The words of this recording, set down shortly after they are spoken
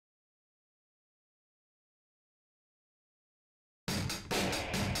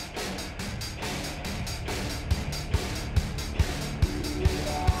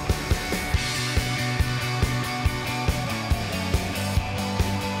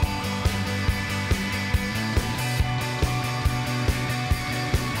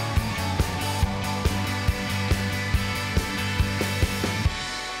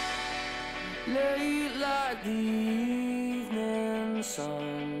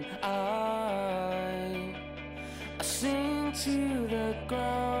I sing to the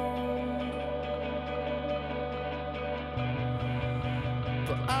ground,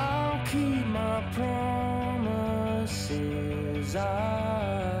 but I'll keep my promises. I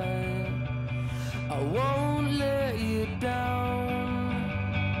won't let you down,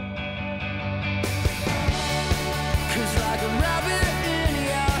 'cause like a rabbit in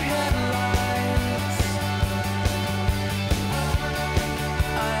your headlights,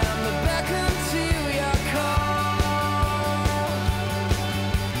 I am the beckon to your call,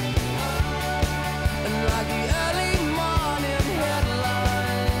 and like the early morning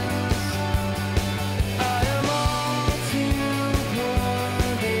headlines, I am all too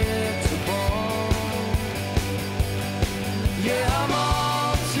predictable. Yeah, I'm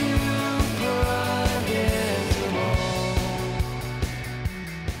all too predictable.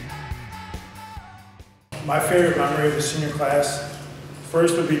 My favorite memory of the senior class,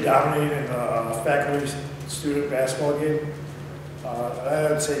 first would be dominating the faculty-student basketball game. I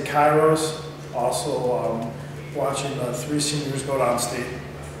would say Kairos, also watching the 3 seniors go down state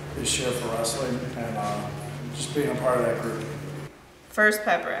this year for wrestling, and just being a part of that group. First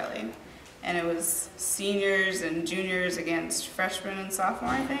pep rally, and it was seniors and juniors against freshmen and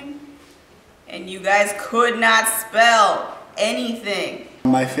sophomore, I think. And you guys could not spell anything.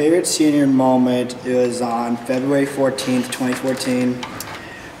 My favorite senior moment was on February 14th, 2014.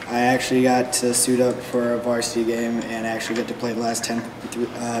 I actually got to suit up for a varsity game and actually get to play the last 10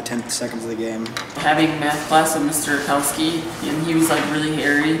 seconds of the game. Having math class with Mr. Kowski, and he was like really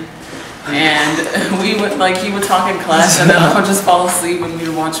hairy. And he would talk in class, and then I would just fall asleep when we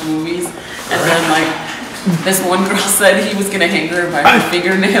would watch movies. And then like this one girl said he was gonna hang her by her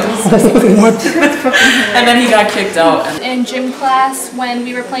fingernails. And then he got kicked out. In gym class, when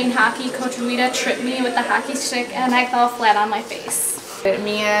we were playing hockey, Coach Ruida tripped me with the hockey stick and I fell flat on my face.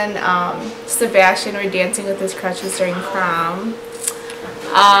 Me and Sebastian were dancing with his crutches during prom.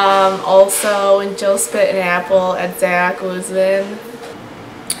 Also, when Jill spit an apple at Zach Luzman.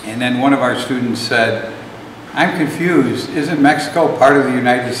 And then one of our students said, "I'm confused, isn't Mexico part of the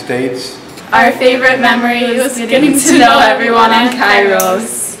United States?" Our favorite memory was getting to know everyone on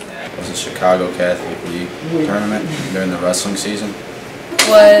Kairos. It was a Chicago Catholic League tournament during the wrestling season.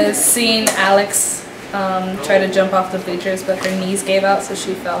 Was seeing Alex try to jump off the bleachers, but her knees gave out, so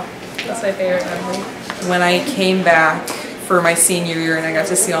she fell. That's my favorite memory. When I came back for my senior year and I got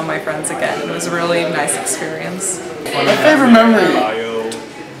to see all my friends again, it was a really nice experience. My favorite memory,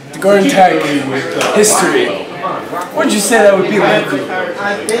 the Gordon Tech history. What would you say that would be like?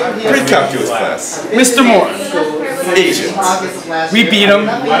 Pre-calculus class. Mr. Moore. Asians. We beat him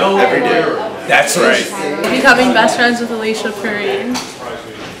every day. That's right. Becoming best friends with Alicia Perrine.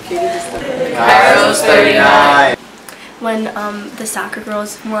 Kairos 39. When the soccer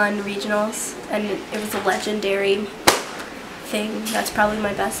girls won regionals, and it was a legendary thing. That's probably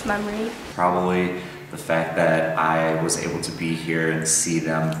my best memory. Probably the fact that I was able to be here and see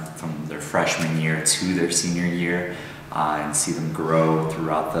them from their freshman year to their senior year and see them grow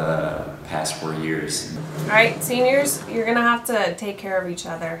throughout the past 4 years. Alright, seniors, you're going to have to take care of each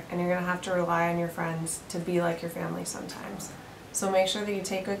other and you're going to have to rely on your friends to be like your family sometimes. So make sure that you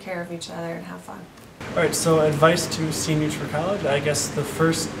take good care of each other and have fun. Alright, so advice to seniors for college, I guess the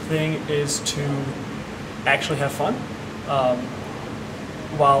first thing is to actually have fun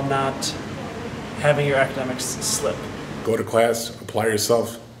while not having your academics slip. Go to class, apply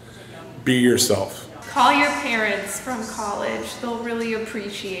yourself, be yourself. Call your parents from college. They'll really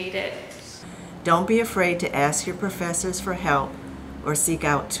appreciate it. Don't be afraid to ask your professors for help or seek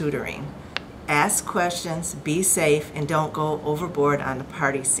out tutoring. Ask questions, be safe, and don't go overboard on the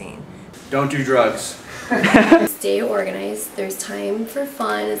party scene. Don't do drugs. Stay organized. There's time for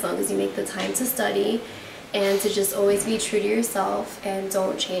fun as long as you make the time to study, and to just always be true to yourself and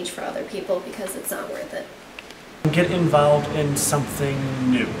don't change for other people because it's not worth it. Get involved in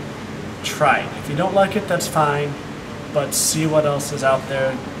something new. Try it. If you don't like it, that's fine, but see what else is out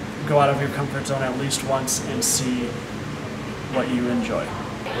there. Go out of your comfort zone at least once and see what you enjoy.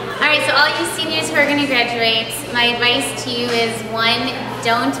 Alright, so all you seniors who are going to graduate, my advice to you is 1,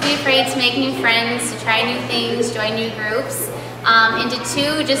 don't be afraid to make new friends, to try new things, join new groups. And to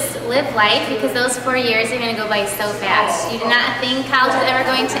 2, just live life, because those 4 years are going to go by so fast. You do not think college is ever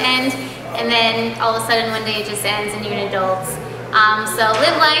going to end, and then all of a sudden one day it just ends and you're an adult. So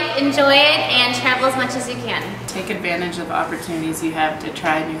live life, enjoy it, and travel as much as you can. Take advantage of the opportunities you have to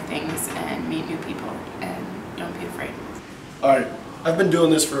try new things and meet new people, and don't be afraid. Alright, I've been doing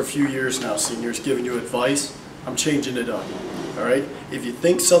this for a few years now, seniors, giving you advice. I'm changing it up, alright? If you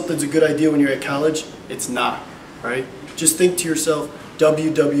think something's a good idea when you're at college, it's not, alright? Just think to yourself,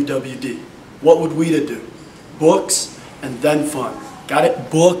 WWWD. What would WIDA do? Books and then fun. Got it?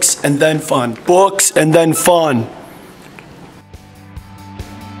 Books and then fun. Books and then fun.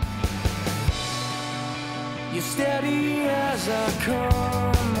 You're steady as I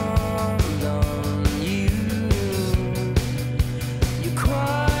come undone you. You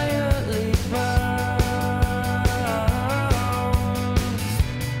quietly bound,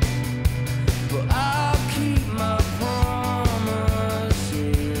 but I'll keep my promises.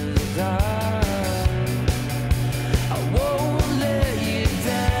 I won't let you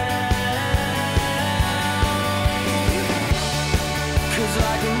down, 'cause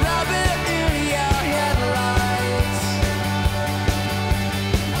like a rabbit